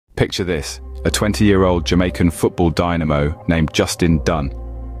Picture this, a 20-year-old Jamaican football dynamo named Justin Dunn.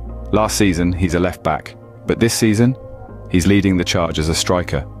 Last season, he's a left-back, but this season, he's leading the charge as a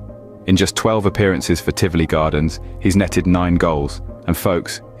striker. In just 12 appearances for Tivoli Gardens, he's netted 9 goals, and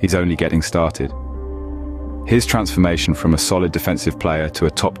folks, he's only getting started. His transformation from a solid defensive player to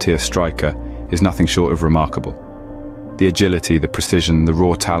a top-tier striker is nothing short of remarkable. The agility, the precision, the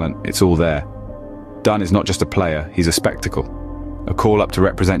raw talent, it's all there. Dunn is not just a player, he's a spectacle. A call-up to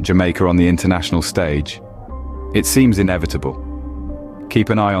represent Jamaica on the international stage. It seems inevitable. Keep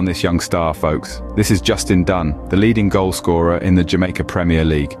an eye on this young star, folks. This is Justin Dunn, the leading goal scorer in the Jamaica Premier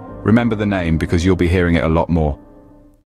League. Remember the name because you'll be hearing it a lot more.